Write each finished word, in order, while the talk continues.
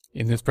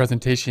In this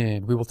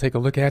presentation, we will take a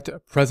look at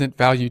present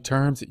value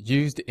terms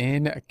used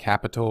in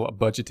capital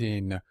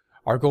budgeting.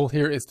 Our goal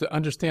here is to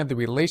understand the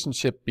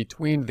relationship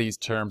between these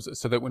terms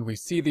so that when we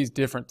see these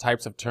different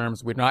types of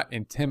terms, we're not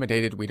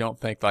intimidated. We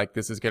don't think like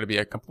this is going to be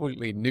a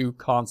completely new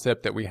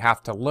concept that we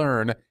have to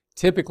learn.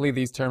 Typically,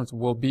 these terms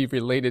will be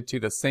related to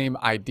the same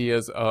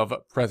ideas of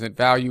present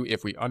value.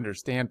 If we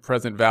understand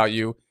present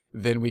value,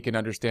 then we can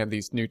understand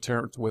these new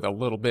terms with a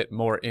little bit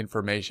more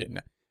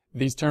information.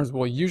 These terms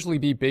will usually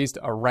be based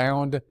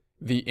around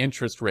the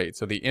interest rate.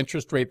 So the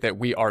interest rate that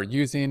we are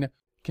using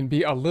can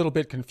be a little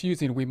bit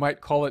confusing. We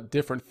might call it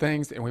different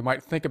things, and we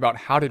might think about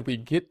how did we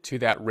get to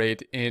that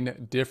rate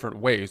in different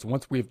ways.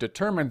 Once we've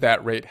determined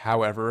that rate,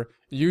 however,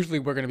 usually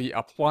we're going to be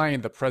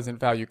applying the present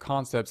value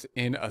concepts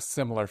in a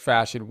similar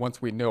fashion.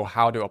 Once we know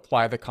how to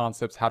apply the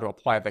concepts, how to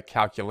apply the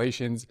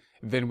calculations,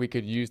 then we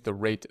could use the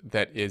rate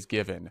that is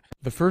given.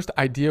 The first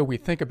idea we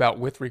think about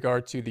with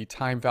regard to the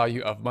time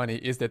value of money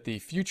is that the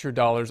future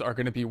dollars are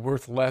going to be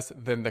worth less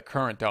than the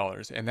current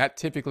dollars, and that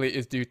typically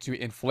is due to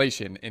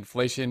inflation.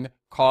 Inflation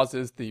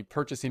causes the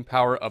purchasing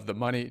power of the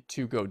money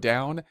to go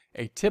down.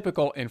 A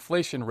typical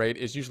inflation rate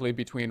is usually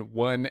between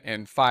 1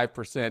 and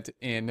 5%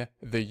 in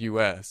the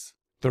US.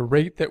 The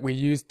rate that we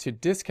use to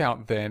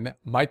discount then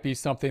might be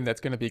something that's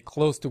going to be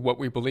close to what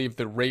we believe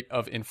the rate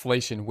of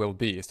inflation will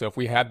be. So if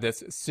we had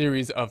this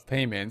series of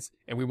payments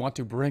and we want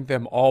to bring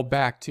them all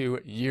back to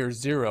year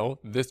zero,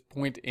 this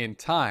point in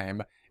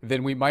time,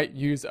 then we might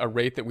use a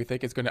rate that we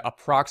think is going to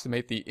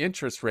approximate the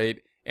interest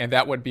rate, and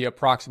that would be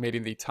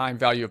approximating the time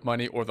value of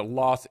money or the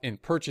loss in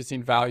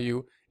purchasing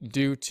value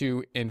due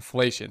to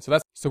inflation.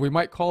 So we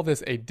might call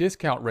this a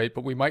discount rate,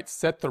 but we might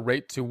set the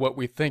rate to what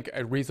we think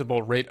a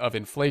reasonable rate of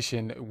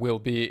inflation will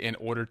be in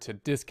order to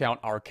discount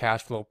our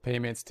cash flow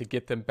payments to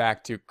get them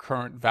back to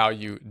current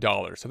value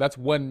dollars. So that's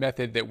one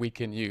method that we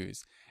can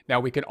use. Now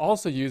we can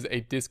also use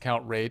a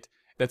discount rate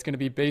that's going to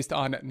be based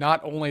on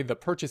not only the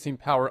purchasing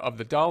power of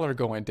the dollar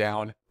going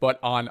down, but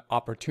on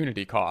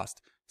opportunity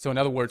cost. So in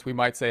other words, we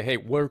might say, hey,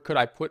 where could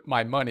I put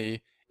my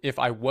money if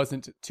I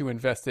wasn't to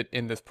invest it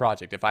in this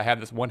project? If I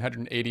had this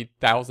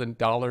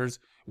 $180,000,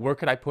 where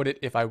could I put it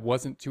if I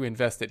wasn't to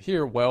invest it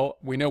here? Well,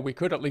 we know we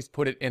could at least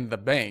put it in the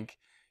bank.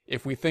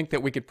 If we think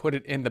that we could put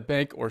it in the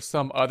bank or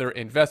some other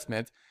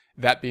investment,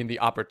 that being the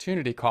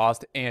opportunity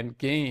cost, and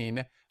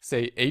gain,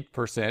 say,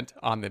 8%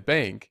 on the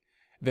bank,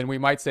 then we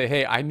might say,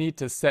 hey, I need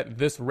to set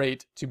this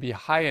rate to be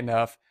high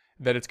enough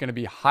that it's going to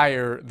be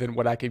higher than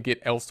what I could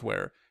get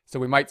elsewhere. So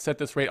we might set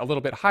this rate a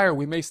little bit higher.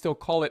 We may still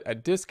call it a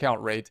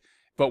discount rate,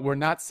 but we're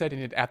not setting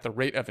it at the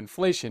rate of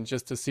inflation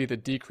just to see the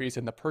decrease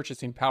in the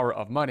purchasing power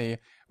of money.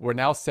 We're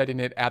now setting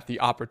it at the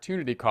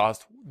opportunity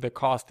cost, the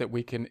cost that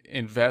we can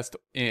invest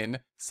in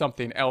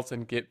something else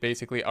and get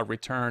basically a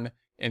return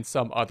in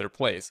some other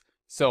place.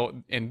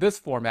 So in this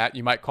format,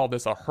 you might call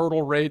this a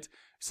hurdle rate,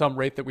 some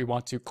rate that we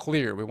want to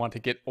clear. We want to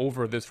get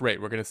over this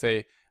rate. We're going to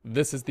say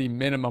this is the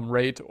minimum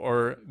rate,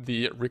 or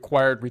the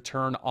required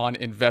return on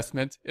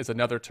investment is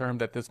another term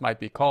that this might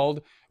be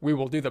called. We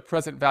will do the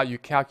present value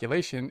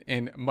calculation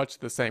in much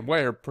the same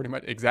way, or pretty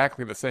much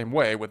exactly the same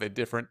way, with a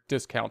different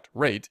discount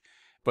rate.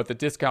 But the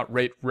discount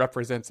rate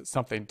represents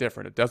something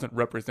different. It doesn't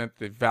represent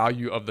the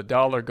value of the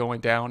dollar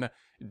going down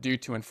due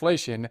to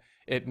inflation.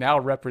 It now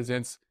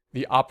represents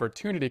the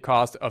opportunity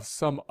cost of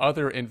some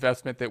other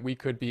investment that we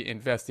could be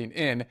investing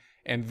in.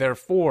 And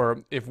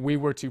therefore, if we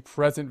were to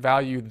present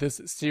value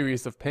this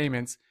series of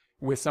payments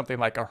with something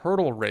like a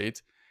hurdle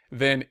rate,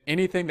 then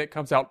anything that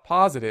comes out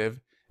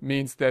positive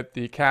means that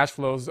the cash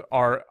flows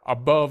are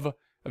above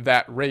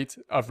that rate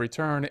of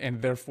return,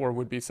 and therefore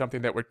would be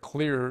something that would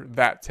clear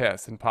that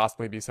test and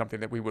possibly be something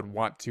that we would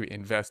want to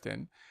invest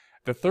in.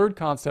 The third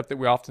concept that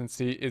we often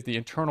see is the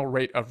internal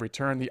rate of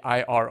return, the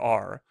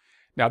IRR.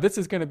 Now, this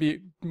is going to be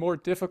more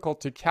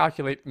difficult to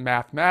calculate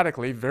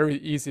mathematically, very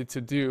easy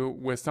to do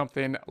with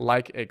something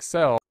like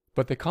Excel,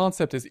 but the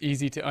concept is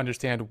easy to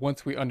understand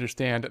once we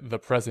understand the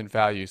present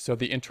value. So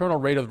the internal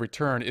rate of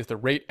return is the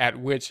rate at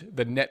which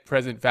the net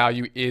present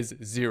value is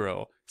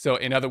zero. So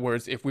in other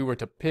words, if we were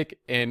to pick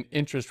an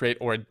interest rate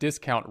or a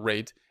discount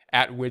rate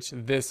at which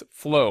this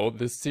flow,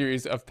 this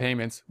series of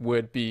payments,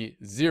 would be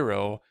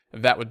zero,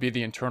 that would be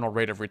the internal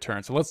rate of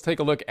return. So let's take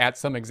a look at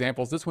some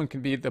examples. This one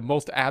can be the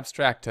most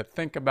abstract to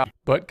think about,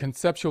 but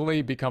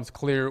conceptually becomes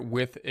clear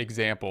with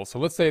examples. So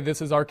let's say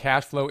this is our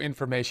cash flow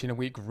information, and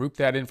we group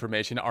that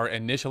information. Our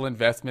initial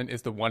investment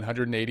is the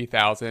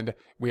 $180,000.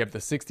 We have the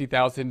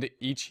 $60,000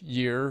 each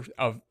year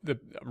of the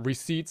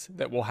receipts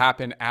that will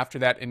happen after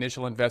that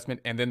initial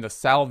investment, and then the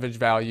salvage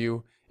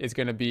value is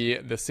going to be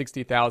the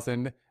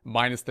 $60,000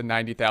 minus the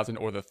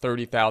 $90,000, or the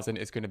 $30,000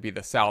 is going to be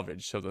the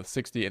salvage. So the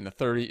 60 and the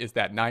 30 is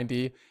that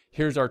 90.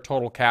 Here's our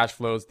total cash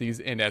flows. These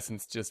in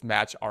essence just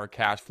match our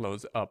cash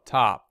flows up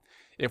top.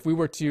 If we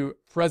were to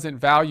present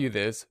value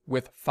this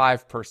with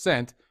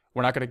 5%,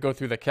 we're not going to go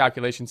through the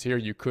calculations here.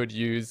 You could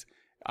use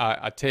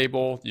a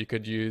table, you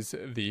could use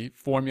the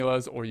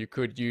formulas, or you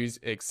could use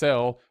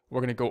Excel. We're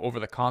going to go over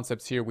the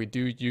concepts here. We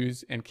do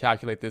use and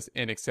calculate this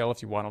in Excel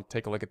if you want to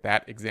take a look at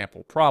that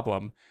example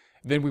problem.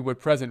 Then we would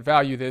present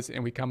value this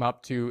and we come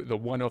up to the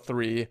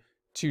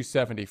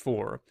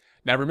 103,274.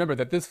 Now remember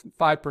that this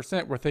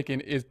 5% we're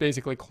thinking is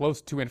basically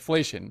close to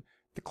inflation,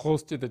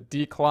 close to the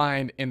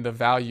decline in the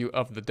value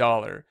of the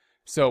dollar.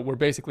 So we're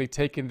basically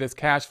taking this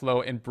cash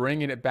flow and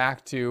bringing it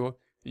back to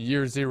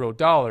year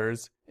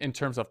 $0 in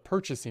terms of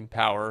purchasing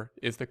power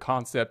is the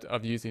concept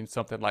of using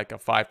something like a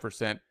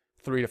 5%.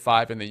 3 to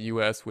 5 in the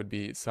US would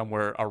be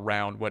somewhere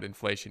around what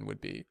inflation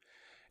would be.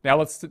 Now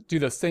let's do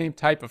the same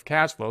type of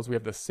cash flows. We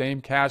have the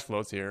same cash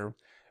flows here,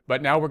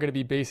 but now we're going to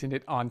be basing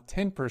it on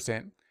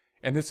 10%.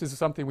 And this is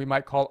something we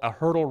might call a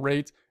hurdle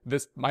rate.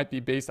 This might be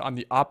based on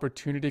the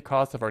opportunity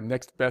cost of our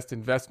next best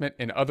investment.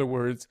 In other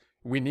words,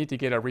 we need to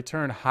get a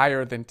return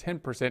higher than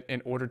 10%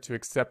 in order to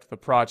accept the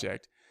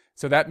project.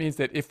 So that means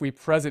that if we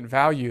present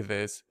value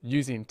this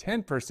using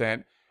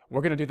 10%,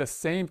 we're going to do the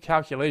same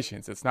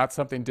calculations. It's not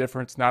something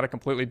different. It's not a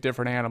completely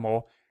different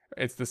animal.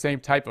 It's the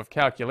same type of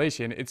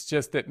calculation. It's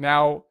just that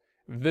now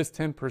this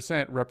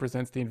 10%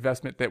 represents the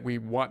investment that we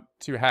want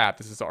to have.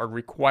 This is our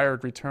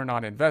required return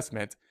on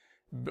investment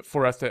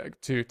for us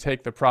to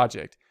take the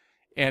project.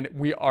 And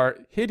we are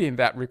hitting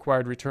that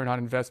required return on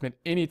investment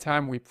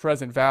anytime we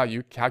present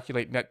value,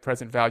 calculate net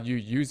present value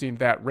using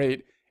that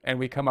rate, and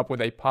we come up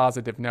with a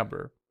positive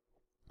number.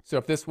 So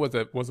if this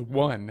was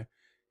 1,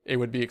 it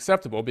would be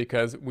acceptable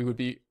because we would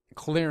be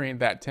clearing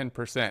that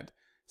 10%.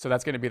 So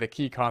that's going to be the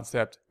key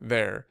concept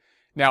there.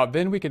 Now,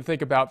 then we can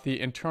think about the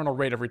internal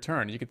rate of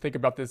return. You can think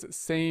about this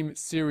same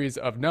series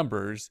of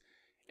numbers,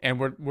 and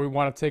we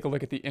want to take a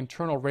look at the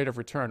internal rate of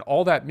return.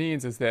 All that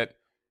means is that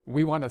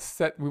we want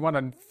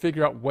to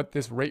figure out what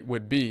this rate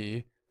would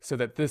be so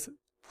that this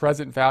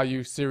present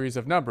value series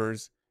of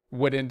numbers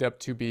would end up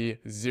to be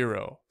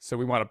 0. So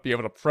we want to be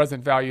able to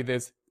present value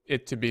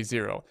it to be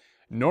 0.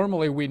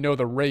 Normally we know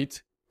the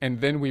rate and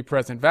then we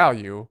present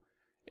value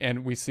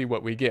and we see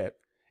what we get.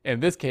 In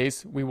this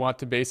case, we want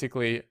to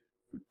basically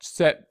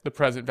set the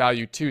present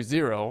value to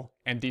 0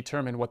 and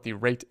determine what the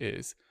rate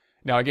is.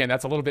 Now again,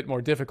 that's a little bit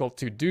more difficult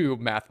to do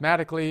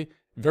mathematically,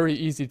 very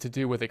easy to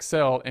do with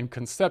Excel, and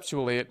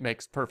conceptually it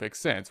makes perfect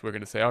sense. We're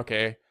going to say,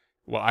 okay,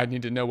 well, I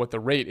need to know what the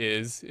rate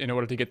is in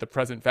order to get the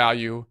present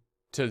value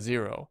to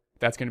 0.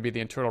 That's going to be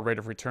the internal rate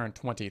of return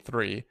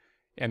 23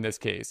 in this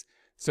case.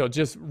 So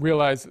just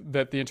realize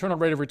that the internal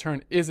rate of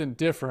return isn't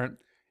different.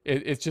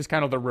 It's just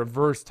kind of the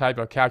reverse type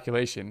of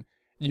calculation.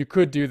 You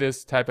could do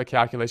this type of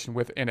calculation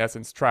with, in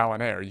essence, trial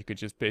and error. You could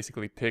just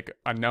basically pick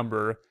a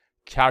number,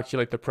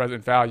 calculate the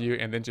present value,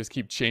 and then just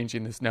keep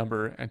changing this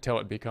number until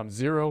it becomes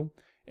 0.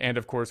 And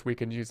of course, we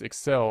can use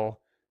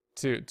Excel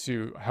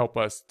to help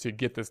us to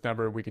get this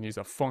number. We can use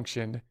a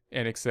function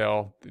in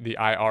Excel, the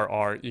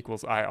IRR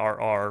equals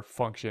IRR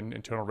function,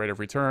 internal rate of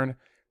return,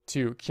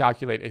 to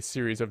calculate a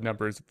series of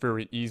numbers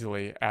very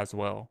easily as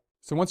well.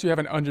 So once you have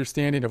an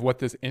understanding of what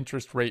this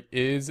interest rate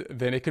is,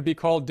 then it could be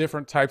called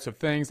different types of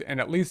things, and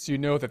at least you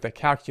know that the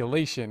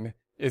calculation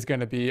is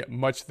going to be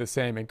much the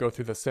same and go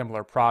through the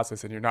similar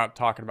process, and you're not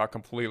talking about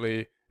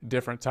completely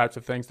different types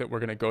of things that we're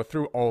going to go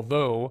through,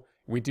 although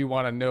we do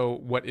want to know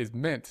what is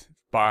meant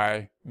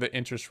by the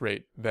interest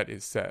rate that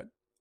is set.